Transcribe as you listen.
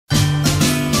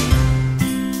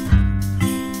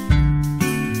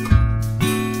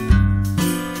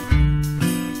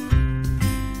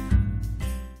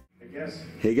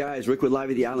Hey guys, Rick with Live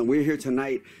at the Island. We're here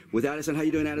tonight with Addison. How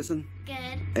you doing, Addison?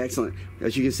 Good. Excellent.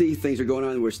 As you can see, things are going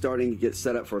on. We're starting to get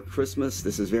set up for Christmas.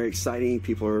 This is very exciting.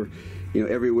 People are,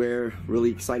 everywhere.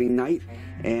 Really exciting night.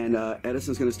 And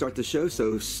Addison's going to start the show,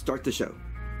 so start the show.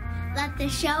 Let the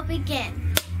show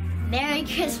begin. Merry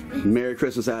Christmas. Merry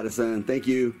Christmas, Addison. Thank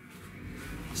you.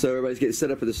 So everybody's getting set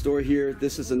up at the store here.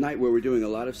 This is a night where we're doing a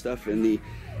lot of stuff in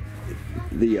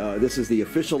this is the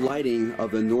official lighting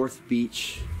of the North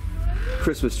Beach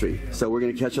Christmas tree. So we're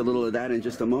going to catch a little of that in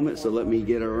just a moment. So let me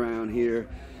get around here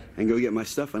and go get my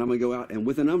stuff. And I'm going to go out and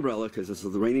with an umbrella, because it's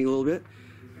raining a little bit,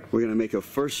 we're going to make a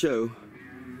first show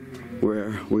where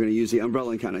we're going to use the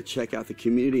umbrella and kind of check out the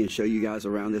community and show you guys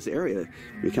around this area.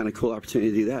 It'll be kind of cool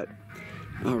opportunity to do that.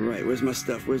 All right, where's my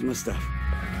stuff? Where's my stuff?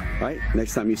 All right,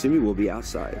 next time you see me, we'll be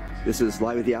outside. This is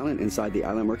Live at the Island inside the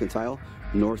Island Mercantile,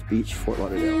 North Beach, Fort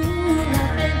Lauderdale.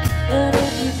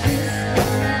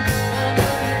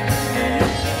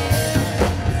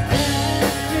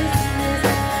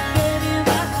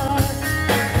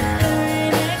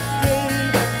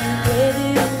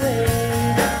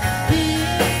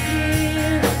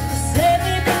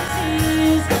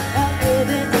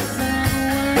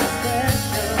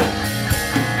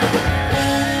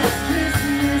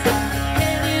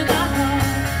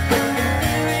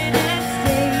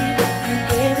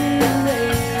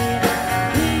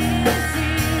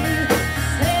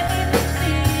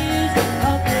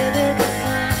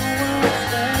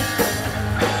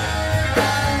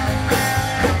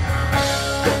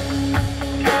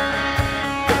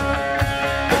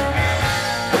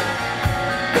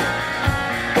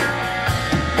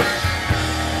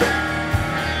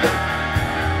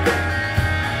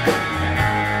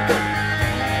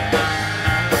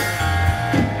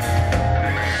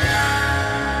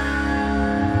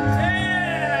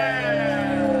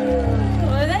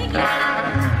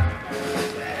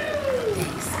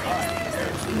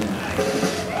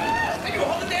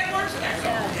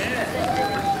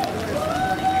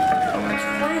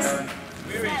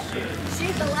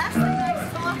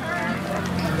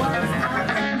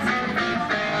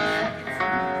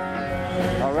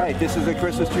 This is the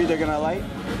Christmas tree they're going to light.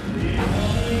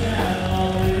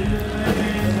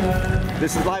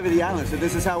 This is Live at the Island, so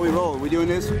this is how we roll. We're doing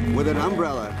this with an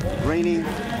umbrella. Raining,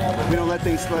 we don't let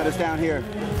things let us down here.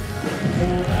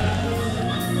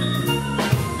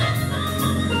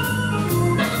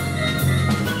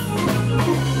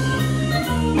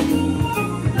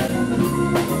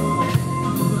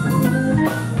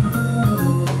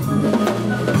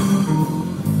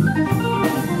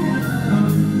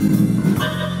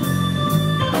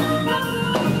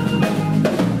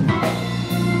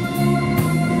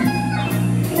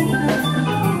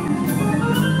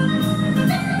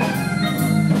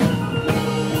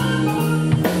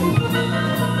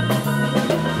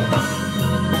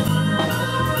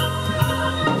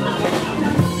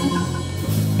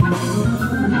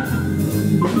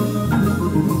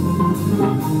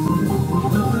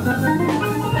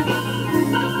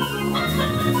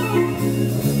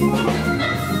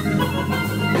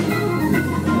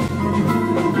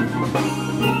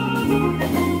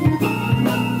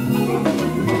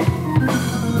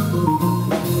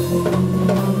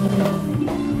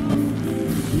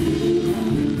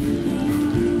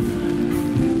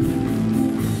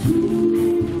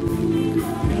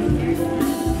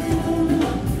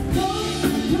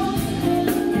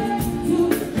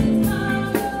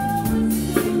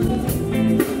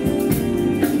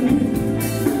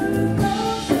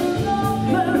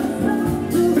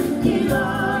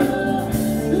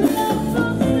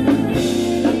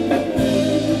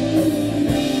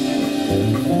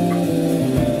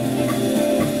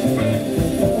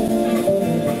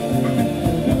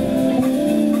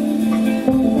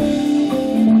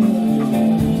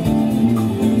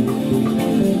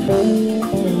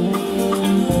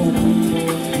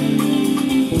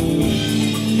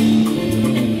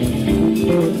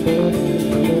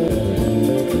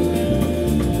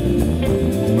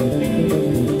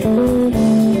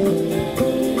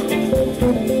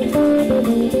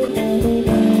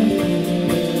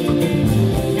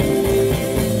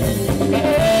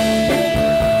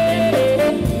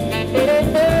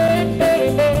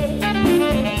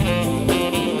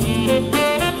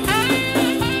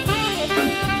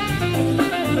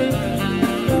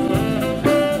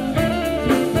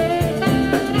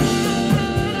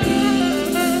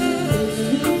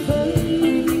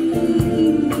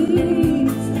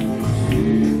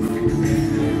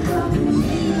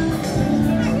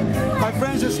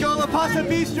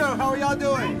 Bistro, how are y'all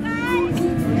doing?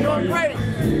 Doing great.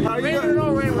 How are you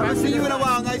doing? I haven't seen you in a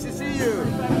while. Nice to see you.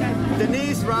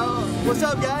 Denise, Raul. What's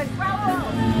up, guys?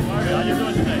 How you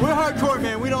doing today? We're hardcore,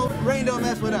 man. Rain don't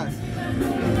mess with us.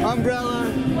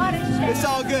 Umbrella. It's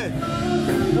all good.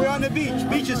 We're on the beach.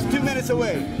 Beach is 2 minutes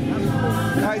away.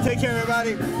 All right, take care,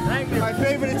 everybody. Thank you. My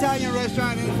favorite Italian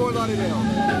restaurant in Fort Lauderdale.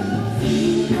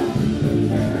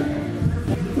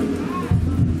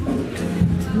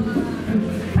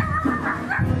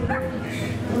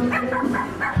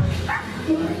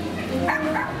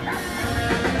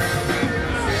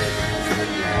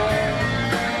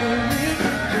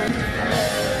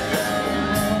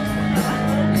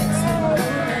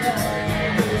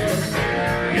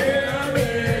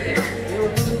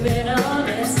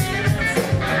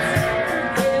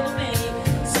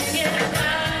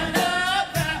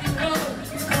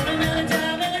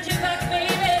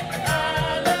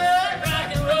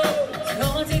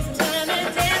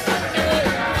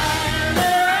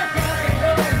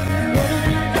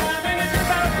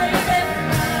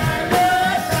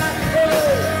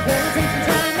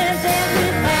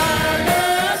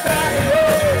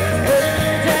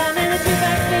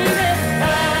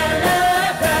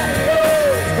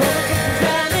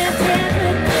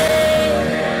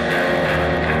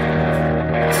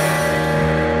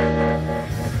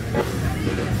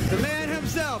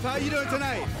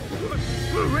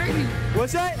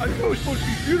 What's that? I know it's supposed to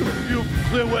be beautiful,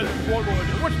 clear weather, Fort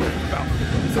Lauderdale. What's this about?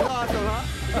 It's awesome, huh?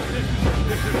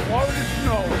 This is Florida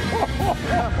snow.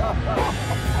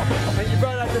 And you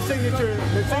brought out the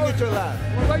signature laugh.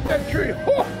 I like that tree.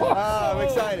 I'm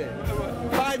excited.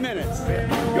 5 minutes.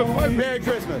 Merry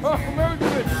Christmas. Oh, Merry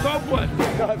Christmas. God bless.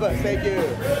 God bless. Thank you.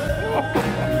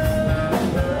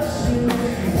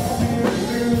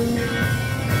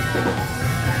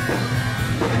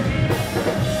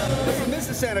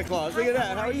 Santa Claus, look at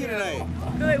that. How are you tonight?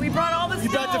 Good. We brought all the snow. You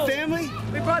brought the family?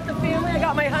 We brought the family. I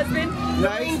got my husband. The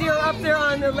reindeer up there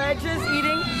on the ledges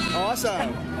eating.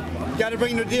 Awesome. Got to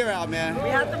bring the deer out, man. We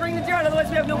have to bring the deer out, otherwise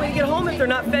we have no way to get home if they're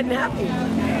not fed and happy.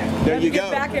 There you go.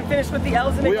 Get back and finish with the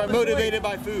elves. And we are motivated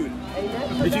by food.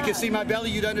 If you can see my belly,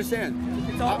 you'd understand.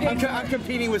 It's all paid I'm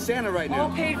competing with Santa right now.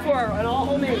 All paid for and all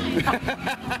homemade.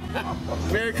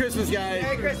 Merry Christmas, guys.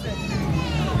 Merry Christmas.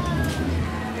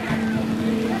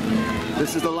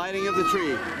 This is the lighting of the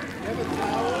tree.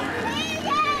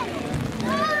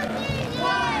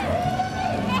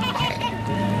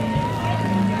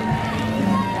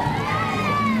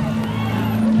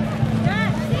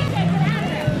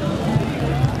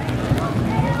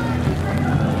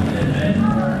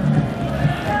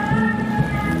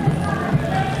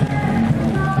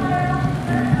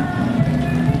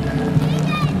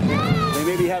 They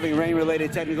may be having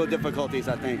rain-related technical difficulties,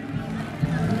 I think.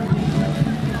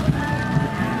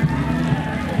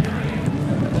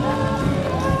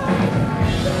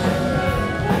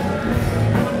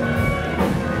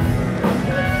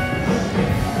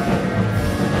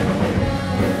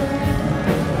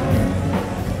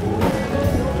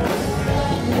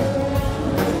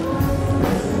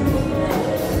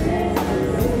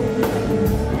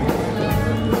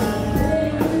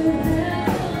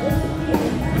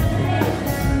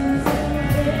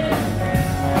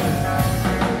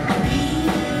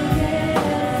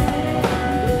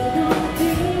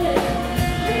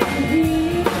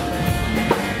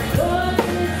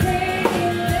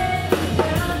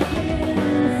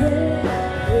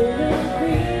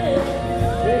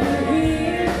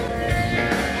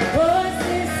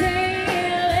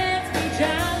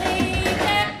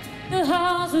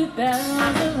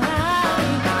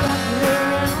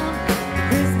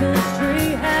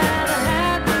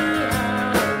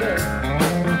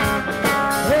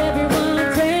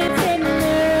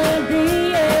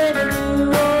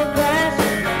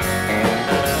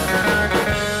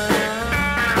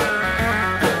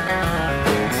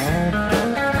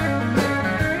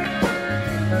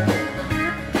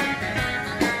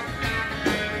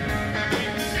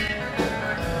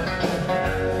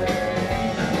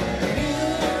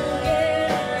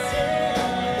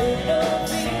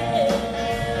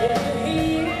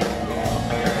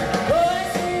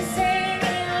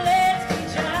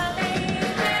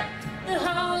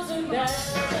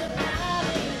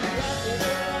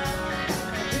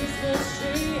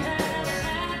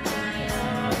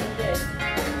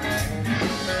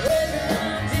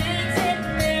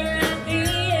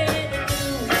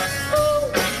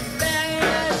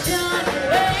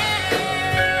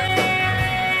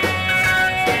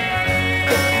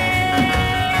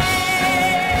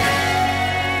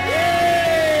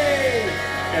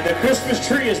 The Christmas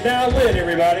tree is now lit,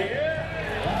 everybody.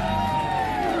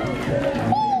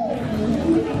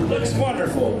 Looks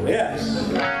wonderful, yes.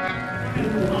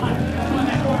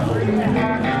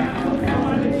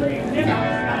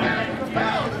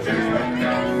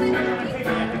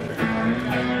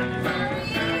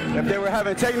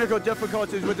 having technical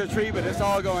difficulties with the tree, but it's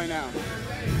all going now.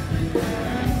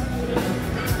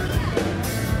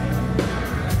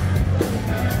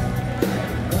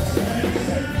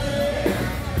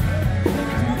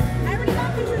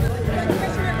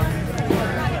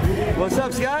 What's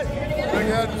up, Scott?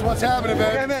 What's happening,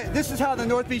 man? Hey, man, this is how the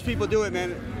North Beach people do it,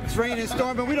 man. It's raining and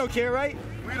storming, we don't care, right?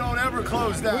 We don't ever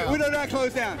close down. We do not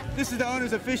close down. This is the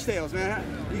owners of Fishtails, man.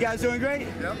 You guys doing great?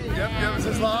 Yep. Is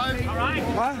this live? All right.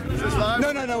 Huh? Is this live?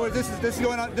 No. This is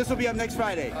going on. This will be up next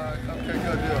Friday. Okay,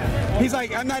 good deal. He's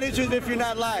like, I'm not interested if you're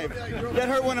not live. That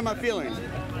hurt one of my feelings.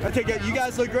 Okay, good. You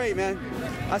guys look great, man.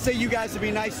 I say you guys to be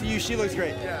nice to you. She looks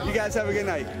great. You guys have a good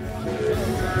night.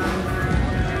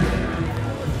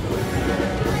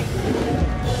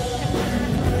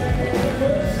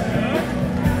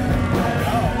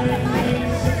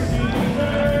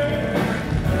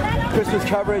 Christmas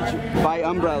coverage by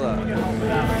Umbrella.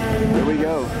 Here we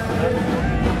go.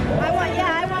 I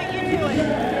want you to do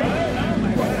it.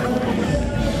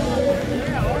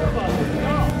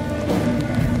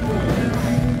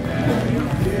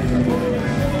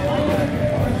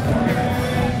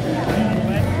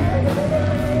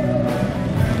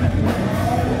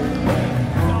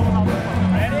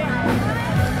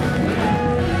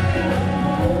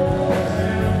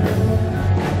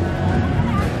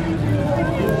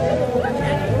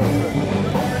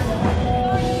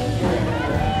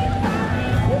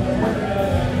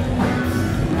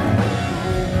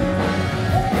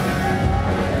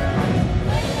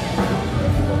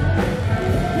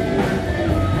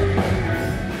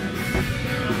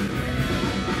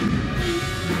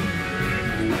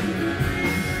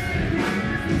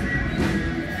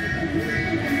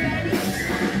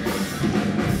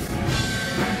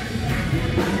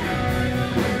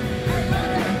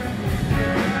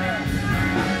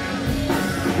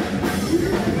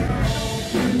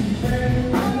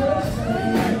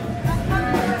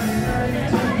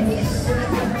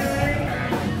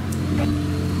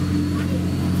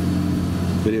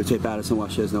 Videotape Addison while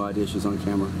she has no idea she's on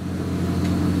camera.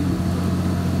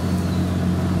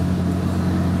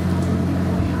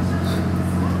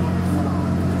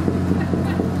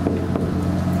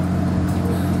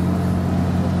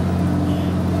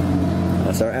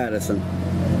 That's our Addison.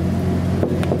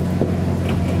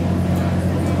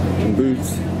 And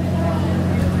Boots.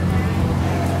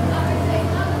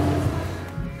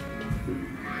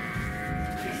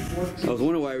 I was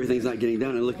wondering why everything's not getting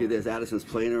done, and look at this, Addison's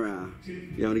playing around.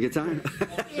 You having a good time?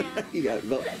 Yeah.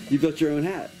 You built your own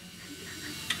hat.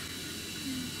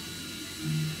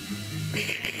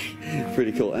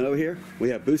 Pretty cool. And over here, we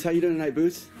have Boots. How you doing tonight,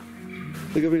 Boots?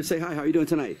 Look over here and say hi. How are you doing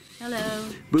tonight? Hello.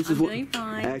 Boots I'm doing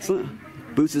fine. Excellent.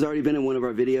 Boots has already been in one of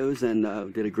our videos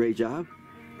and did a great job.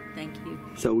 Thank you.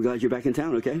 So we're glad you're back in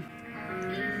town, okay?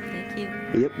 Thank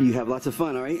you. Yep, you have lots of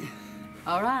fun, all right?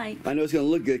 All right. I know it's going to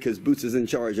look good because Boots is in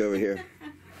charge over here.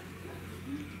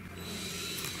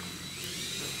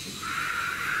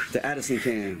 The Addison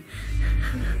can.